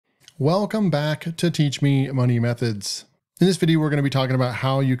Welcome back to Teach Me Money Methods. In this video, we're going to be talking about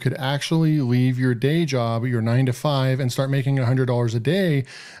how you could actually leave your day job, your 9 to 5, and start making $100 a day.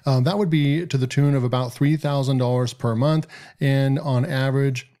 That would be to the tune of about $3,000 per month. And on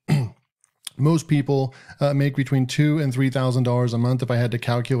average, most people make between $2,000 and $3,000 a month if I had to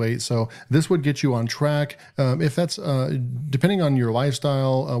calculate. So this would get you on track. If that's depending on your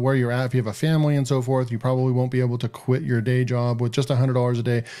lifestyle, where you're at, if you have a family and so forth, you probably won't be able to quit your day job with just $100 a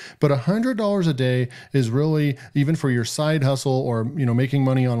day. But $100 a day is really, even for your side hustle or making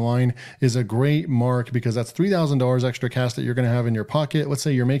money online, is a great mark, because that's $3,000 extra cash that you're going to have in your pocket. Let's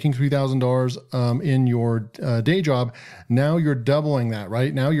say you're making $3,000 in your day job. Now you're doubling that,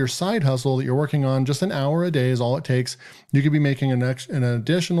 right? Now your side hustle that you're working on, just an hour a day is all it takes. You could be making an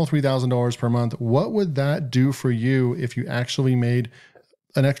additional $3,000 per month. What would that do for you if you actually made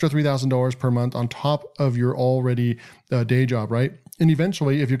an extra $3,000 per month on top of your already day job, right? And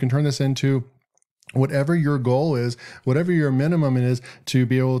eventually, if you can turn this into whatever your goal is, whatever your minimum is, to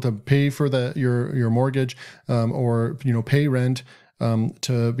be able to pay for your mortgage or pay rent,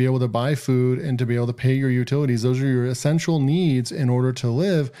 to be able to buy food and to be able to pay your utilities. Those are your essential needs in order to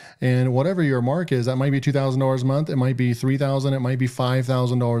live. And whatever your mark is, that might be $2,000 a month. It might be $3,000. It might be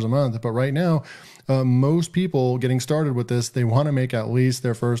 $5,000 a month. But right now, most people getting started with this, they want to make at least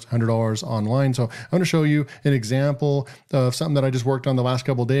their first $100 online. So I'm going to show you an example of something that I just worked on the last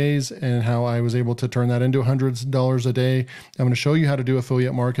couple of days and how I was able to turn that into $100 a day. I'm going to show you how to do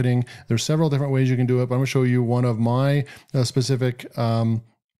affiliate marketing. There's several different ways you can do it, but I'm going to show you one of my specific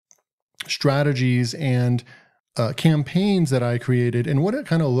strategies and campaigns that I created and what it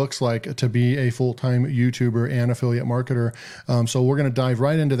kind of looks like to be a full-time YouTuber and affiliate marketer. So we're going to dive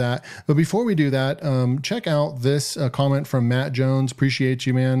right into that. But before we do that, check out this comment from Matt Jones. Appreciate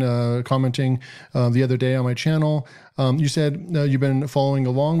you, man, commenting the other day on my channel. You said you've been following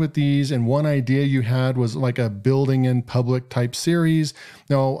along with these, and one idea you had was like a building in public type series.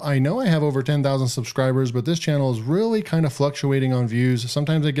 Now, I know I have over 10,000 subscribers, but this channel is really kind of fluctuating on views.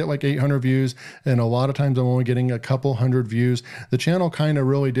 Sometimes I get like 800 views, and a lot of times I'm only getting a couple hundred views. The channel kind of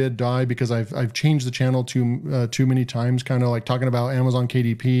really did die because I've changed the channel too many times, kind of like talking about Amazon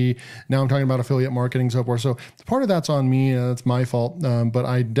KDP. Now I'm talking about affiliate marketing, so forth. So part of that's on me. That's my fault. But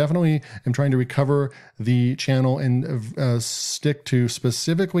I definitely am trying to recover the channel and stick to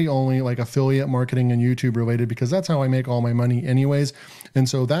specifically only like affiliate marketing and YouTube related, because that's how I make all my money anyways. And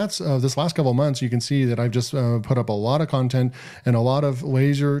so that's this last couple of months, you can see that I've just put up a lot of content and a lot of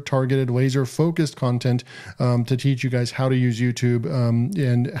laser targeted, laser focused content to teach you guys how to use YouTube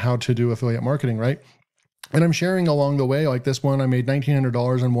and how to do affiliate marketing, right? And I'm sharing along the way, like this one, I made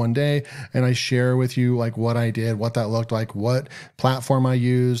 $1,900 in one day, and I share with you like what I did, what that looked like, what platform I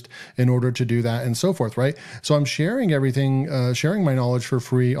used in order to do that, and so forth, right? So I'm sharing everything, sharing my knowledge for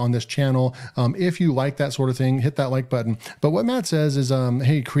free on this channel. If you like that sort of thing, hit that like button. But what Matt says is,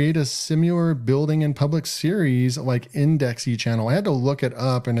 hey, create a similar building in public series like Indexy channel. I had to look it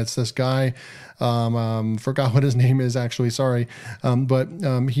up, and it's this guy, forgot what his name is actually, sorry. But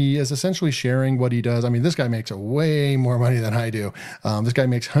he is essentially sharing what he does. I mean, this guy makes way more money than I do. This guy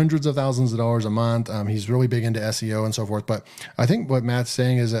makes hundreds of thousands of dollars a month. He's really big into SEO and so forth. But I think what Matt's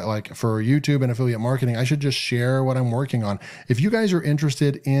saying is that, like, for YouTube and affiliate marketing, I should just share what I'm working on. If you guys are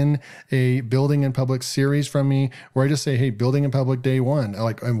interested in a building in public series from me, where I just say, hey, building in public day one,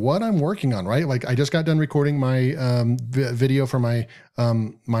 like, and what I'm working on, right? Like, I just got done recording my video for my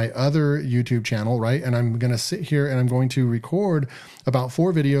other YouTube channel, right? And I'm going to sit here and I'm going to record about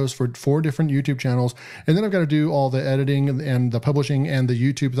 4 videos for 4 different YouTube channels. And then I've got to do all the editing and the publishing and the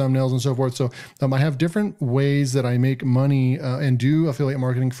YouTube thumbnails and so forth. So I have different ways that I make money and do affiliate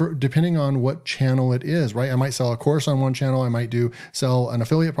marketing for depending on what channel it is, right? I might sell a course on one channel. I might sell an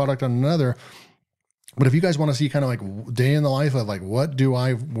affiliate product on another. But if you guys want to see kind of like day in the life of like, what do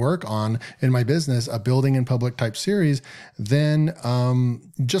I work on in my business, a building in public type series, then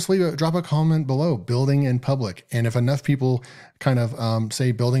just drop a comment below, building in public. And if enough people kind of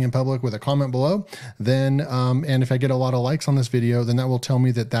say building in public with a comment below, then, and if I get a lot of likes on this video, then that will tell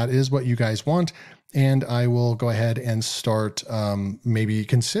me that that is what you guys want. And I will go ahead and start maybe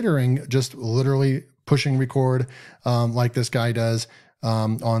considering just literally pushing record like this guy does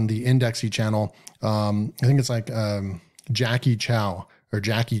on the Indexy channel. I think it's like Jackie Chow or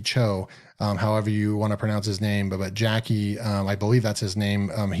Jackie Cho, however you want to pronounce his name, but Jackie, I believe that's his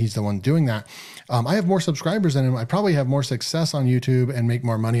name. He's the one doing that. I have more subscribers than him. I probably have more success on YouTube and make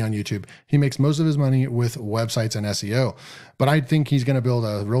more money on YouTube. He makes most of his money with websites and SEO, but I think he's going to build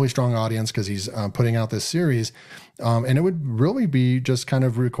a really strong audience because he's putting out this series. And it would really be just kind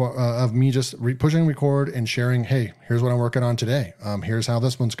of of me just pushing record and sharing, hey, here's what I'm working on today. Here's how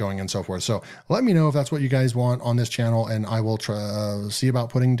this one's going and so forth. So let me know if that's what you guys want on this channel, and I will try, see about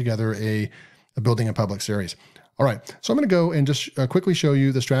putting together a building a public series. All right, so I'm going to go and just quickly show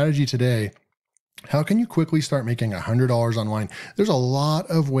you the strategy today. How can you quickly start making $100 online? There's a lot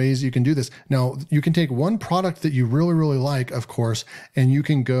of ways you can do this. Now, you can take one product that you really, really like, of course, and you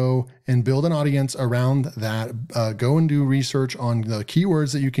can go and build an audience around that. Go and do research on the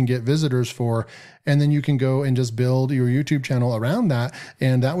keywords that you can get visitors for, and then you can go and just build your YouTube channel around that,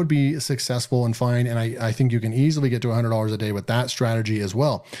 and that would be successful and fine. And I think you can easily get to $100 a day with that strategy as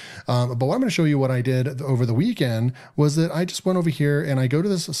well. But what I'm going to show you what I did over the weekend was that I just went over here and I go to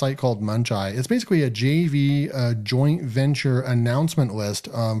this site called Muncheye. It's basically a JV joint venture announcement list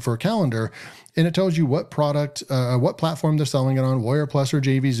for a calendar. And it tells you what product, what platform they're selling it on, Warrior Plus or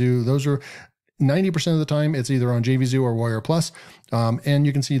JVZoo. Those are 90% of the time, it's either on JVZoo or Warrior Plus. And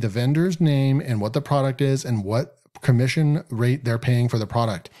you can see the vendor's name and what the product is and what commission rate they're paying for the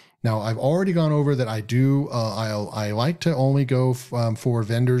product. Now, I've already gone over that I do, I like to only go for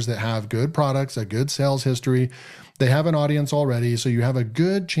vendors that have good products, a good sales history. They have an audience already, so you have a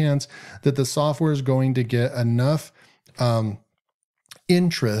good chance that the software is going to get enough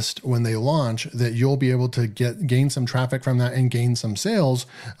interest when they launch that you'll be able to gain some traffic from that and gain some sales.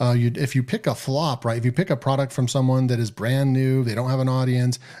 If you pick a flop, right? If you pick a product from someone that is brand new, they don't have an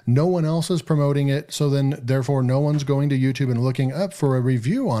audience, no one else is promoting it, so then therefore no one's going to YouTube and looking up for a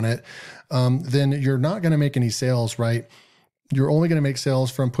review on it, then you're not going to make any sales, right? You're only going to make sales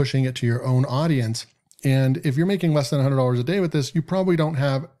from pushing it to your own audience. And if you're making less than $100 a day with this, you probably don't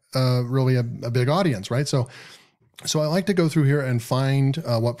have really a big audience, right? So I like to go through here and find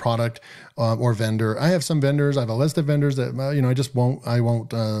what product or vendor. I have some vendors. I have a list of vendors that I won't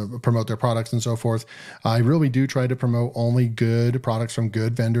promote their products and so forth. I really do try to promote only good products from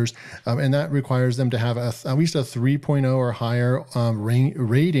good vendors, and that requires them to have at least a 3.0 or higher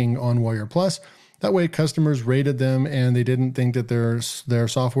rating on Warrior Plus. That way customers rated them and they didn't think that their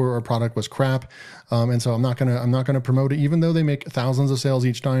software or product was crap. And so I'm not gonna promote it, even though they make thousands of sales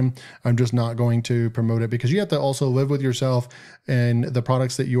each time. I'm just not going to promote it, because you have to also live with yourself and the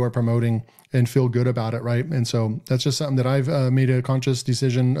products that you are promoting and feel good about it, right? And so that's just something that I've made a conscious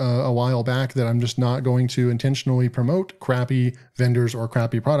decision a while back, that I'm just not going to intentionally promote crappy vendors or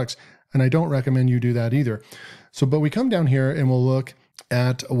crappy products. And I don't recommend you do that either. So, but we come down here and we'll look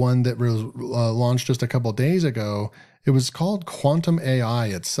at one that was launched just a couple of days ago. It was called Quantum AI.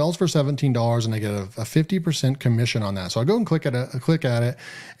 It sells for $17 and I get a 50% commission on that. So I go and click at it,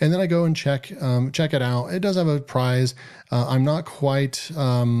 and then I go and check it out. It does have a prize. I'm not quite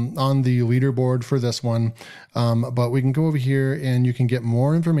on the leaderboard for this one, but we can go over here and you can get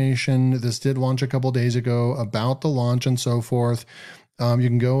more information. This did launch a couple of days ago, about the launch and so forth. You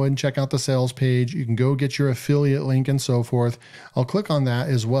can go and check out the sales page. You can go get your affiliate link and so forth. I'll click on that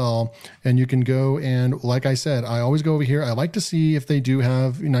as well. And you can go and, like I said, I always go over here. I like to see if they do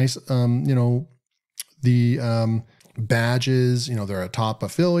have nice, badges, they're a top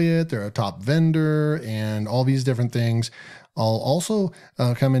affiliate, they're a top vendor, and all these different things. I'll also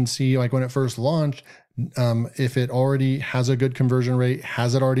come and see, like when it first launched, if it already has a good conversion rate,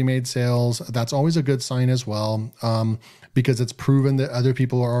 has it already made sales? That's always a good sign as well. Because it's proven that other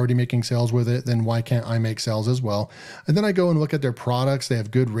people are already making sales with it, then why can't I make sales as well? And then I go and look at their products. They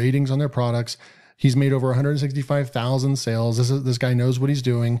have good ratings on their products. He's made over 165,000 sales. This guy knows what he's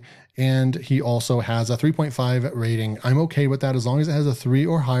doing. And he also has a 3.5 rating. I'm okay with that as long as it has a 3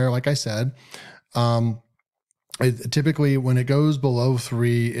 or higher, like I said. Typically, when it goes below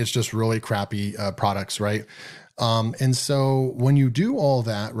 3, it's just really crappy products, right? And so when you do all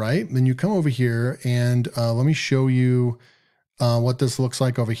that, right, then you come over here and let me show you what this looks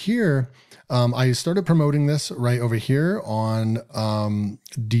like over here. I started promoting this right over here on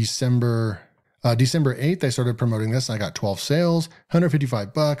December 8th. I started promoting this. I got 12 sales,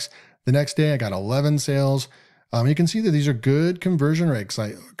 $155. The next day I got 11 sales. You can see that these are good conversion rates,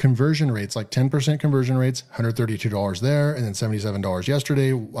 like 10% conversion rates, $132 there, and then $77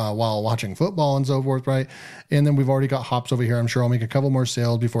 yesterday while watching football and so forth, right? And then we've already got hops over here. I'm sure I'll make a couple more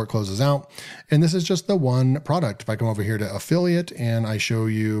sales before it closes out. And this is just the one product. If I come over here to affiliate and I show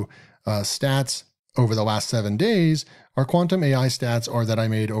you stats over the last 7 days, our Quantum AI stats are that I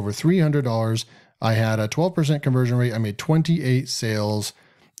made over $300. I had a 12% conversion rate. I made 28 sales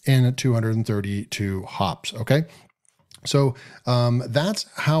and 232 hops. Okay. So that's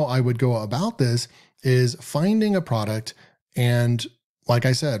how I would go about this, is finding a product. And like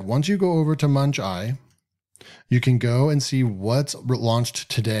I said, once you go over to Muncheye, You can go and see what's launched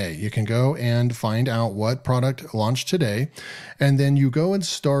today. You can go and find out what product launched today, and then you go and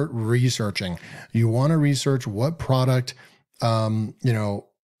start researching. You want to research what product,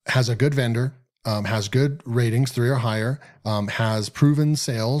 has a good vendor, has good ratings, 3 or higher, has proven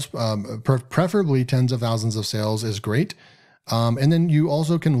sales, preferably tens of thousands of sales is great. And then you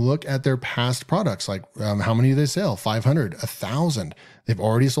also can look at their past products, like how many they sell, 500, 1,000. They've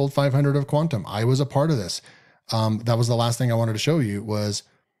already sold 500 of Quantum. I was a part of this. That was the last thing I wanted to show you was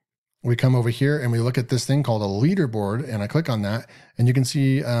we come over here and we look at this thing called a leaderboard, and I click on that and you can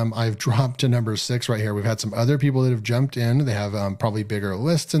see I've dropped to number 6 right here. We've had some other people that have jumped in. They have probably bigger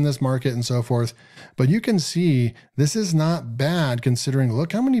lists in this market and so forth, but you can see this is not bad considering,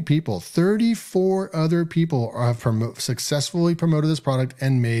 look how many people, 34 other people have successfully promoted this product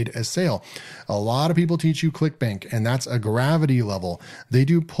and made a sale. A lot of people teach you ClickBank, and that's a gravity level. They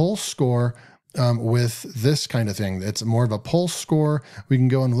do pulse score with this kind of thing. It's more of a pulse score. We can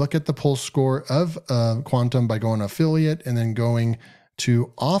go and look at the pulse score of Quantum by going affiliate and then going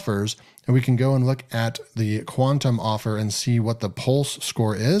to offers. And we can go and look at the Quantum offer and see what the pulse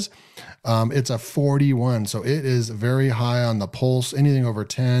score is. It's a 41. So it is very high on the pulse. Anything over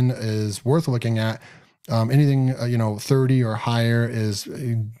 10 is worth looking at. Anything, 30 or higher is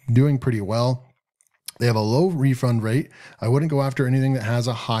doing pretty well. They have a low refund rate. I wouldn't go after anything that has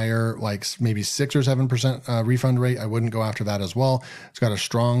a higher, like maybe 6 or 7% refund rate. I wouldn't go after that as well. It's got a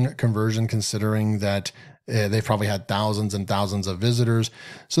strong conversion considering that they've probably had thousands and thousands of visitors.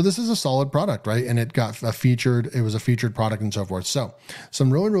 So this is a solid product, right? And it got it was a featured product and so forth. So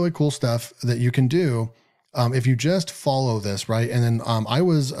some really, really cool stuff that you can do if you just follow this, right? And then I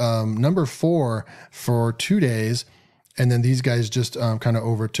was number 4 for 2 days. And then these guys just kind of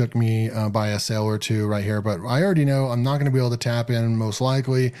overtook me by a sale or two right here. But I already know I'm not going to be able to tap in most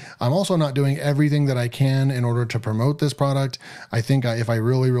likely. I'm also not doing everything that I can in order to promote this product. I think if I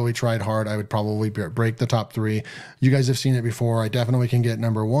really, really tried hard, I would probably break the top 3. You guys have seen it before. I definitely can get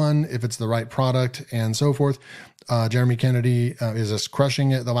number 1 if it's the right product and so forth. Jeremy Kennedy is just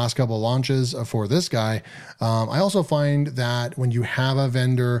crushing it the last couple of launches for this guy. I also find that when you have a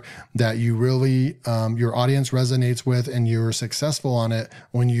vendor that you really, your audience resonates with and you're successful on it,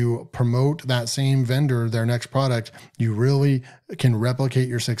 when you promote that same vendor, their next product, you really can replicate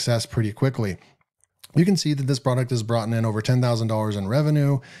your success pretty quickly. You can see that this product has brought in over $10,000 in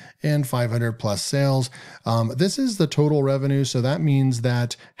revenue and 500 plus sales. This is the total revenue. So that means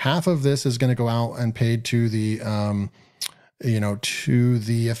that half of this is going to go out and paid to the, to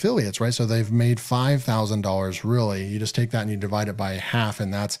the affiliates, right? So they've made $5,000 really. You just take that and you divide it by half,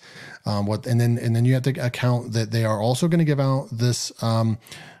 and that's and then you have to account that they are also going to give out this,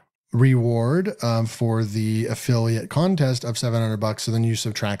 reward for the affiliate contest of $700. So then you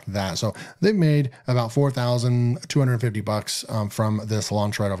subtract that. So they've made about $4,250 from this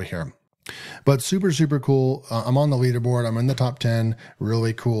launch right over here. But super, super cool. I'm on the leaderboard. I'm in the top 10.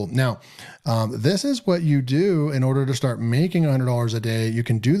 Really cool. Now, this is what you do in order to start making $100 a day. You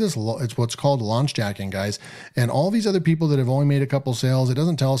can do this. It's what's called launch jacking, guys. And all these other people that have only made a couple sales, it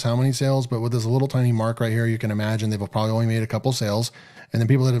doesn't tell us how many sales, but with this little tiny mark right here, you can imagine they've probably only made a couple sales. And then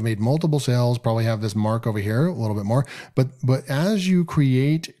people that have made multiple sales probably have this mark over here, a little bit more. But as you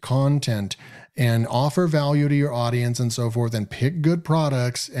create content and offer value to your audience and so forth, and pick good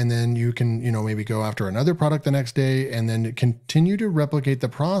products, and then you can, maybe go after another product the next day, and then continue to replicate the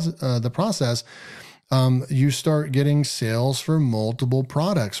process. You start getting sales for multiple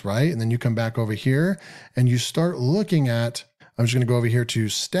products, right? And then you come back over here and you start looking at, I'm just going to go over here to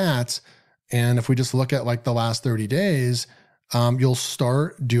stats. And if we just look at like the last 30 days, you'll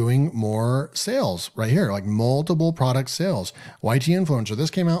start doing more sales right here, like multiple product sales. YT Influencer, this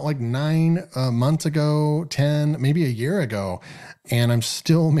came out like 9 months ago, 10, maybe a year ago, and I'm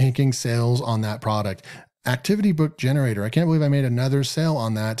still making sales on that product. Activity Book Generator, I can't believe I made another sale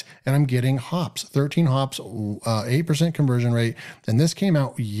on that, and I'm getting hops, 13 hops, 8% conversion rate, and this came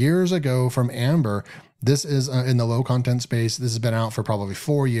out years ago from Amber. This is in the low content space. This has been out for probably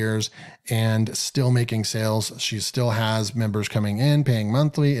 4 years and still making sales. She still has members coming in, paying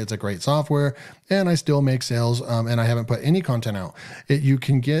monthly. It's a great software, and I still make sales, and I haven't put any content out. You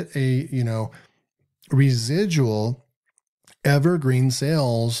can get a, residual evergreen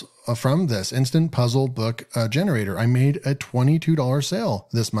sales from this Instant Puzzle Book Generator. I made a $22 sale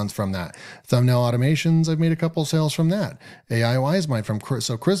this month from that. Thumbnail Automations, I've made a couple sales from that. AI Wisemind from Chris.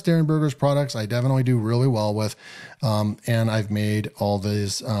 So Chris Derenberger's products, I definitely do really well with. And I've made all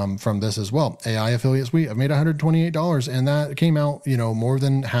these from this as well. AI Affiliate Suite, I've made $128, and that came out, more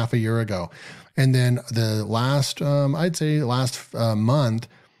than half a year ago. And then the last, I'd say last month,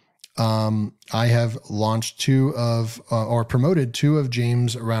 I have launched or promoted 2 of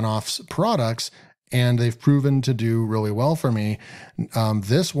James Ranoff's products, and they've proven to do really well for me.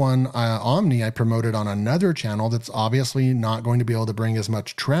 This one, Omni, I promoted on another channel that's obviously not going to be able to bring as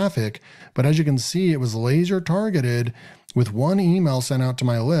much traffic, but as you can see, it was laser targeted with 1 email sent out to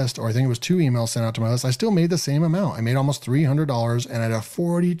my list, or I think it was 2 emails sent out to my list. I still made the same amount. I made almost $300 and I had a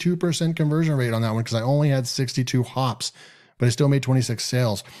 42% conversion rate on that one because I only had 62 hops, but I still made 26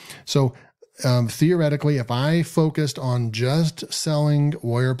 sales. So theoretically, if I focused on just selling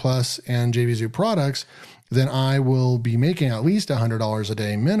Warrior Plus and JVZoo products, then I will be making at least $100 a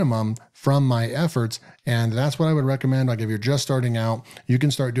day minimum from my efforts. And that's what I would recommend. Like if you're just starting out, you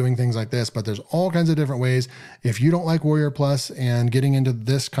can start doing things like this, but there's all kinds of different ways. If you don't like Warrior Plus and getting into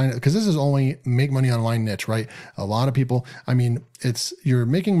this kind of, because this is only make money online niche, right? A lot of people, I mean, you're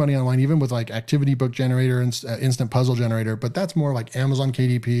making money online, even with like activity book generator and instant puzzle generator, but that's more like Amazon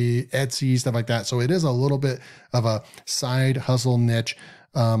KDP, Etsy, stuff like that. So it is a little bit of a side hustle niche.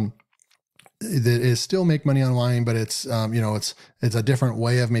 That is still make money online, but it's it's a different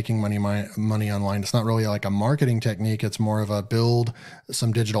way of making money online. It's not really like a marketing technique. It's more of a build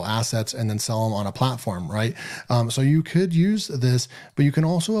some digital assets and then sell them on a platform, right? So you could use this, but you can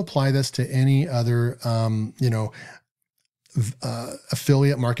also apply this to any other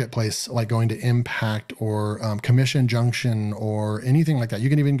affiliate marketplace, like going to Impact or Commission Junction or anything like that. You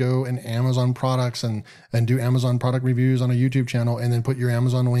can even go in Amazon products and do Amazon product reviews on a YouTube channel and then put your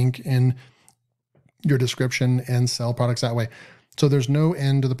Amazon link in your description and sell products that way. So there's no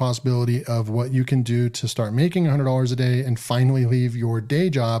end to the possibility of what you can do to start making $100 a day and finally leave your day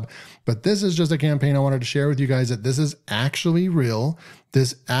job. But this is just a campaign I wanted to share with you guys that this is actually real.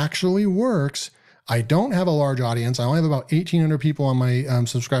 This actually works. I don't have a large audience. I only have about 1,800 people on my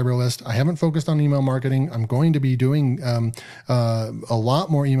subscriber list. I haven't focused on email marketing. I'm going to be doing a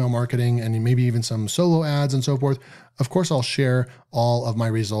lot more email marketing and maybe even some solo ads and so forth. Of course, I'll share all of my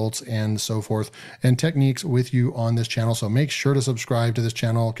results and so forth and techniques with you on this channel. So make sure to subscribe to this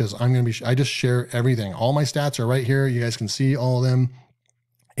channel because I just share everything. All my stats are right here. You guys can see all of them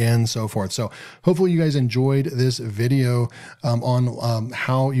and so forth. So hopefully you guys enjoyed this video on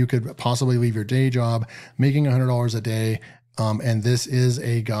how you could possibly leave your day job making $100 a day. And this is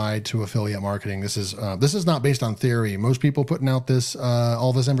a guide to affiliate marketing. This is not based on theory. Most people putting out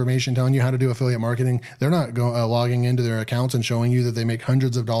all this information telling you how to do affiliate marketing, they're not logging into their accounts and showing you that they make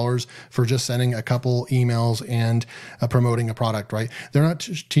hundreds of dollars for just sending a couple emails and promoting a product, right? They're not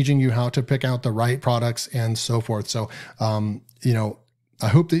teaching you how to pick out the right products and so forth. So, I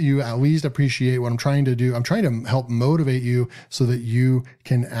hope that you at least appreciate what I'm trying to do. I'm trying to help motivate you so that you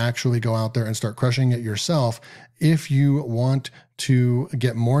can actually go out there and start crushing it yourself. If you want to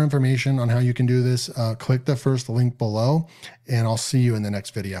get more information on how you can do this, click the first link below, and I'll see you in the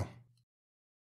next video.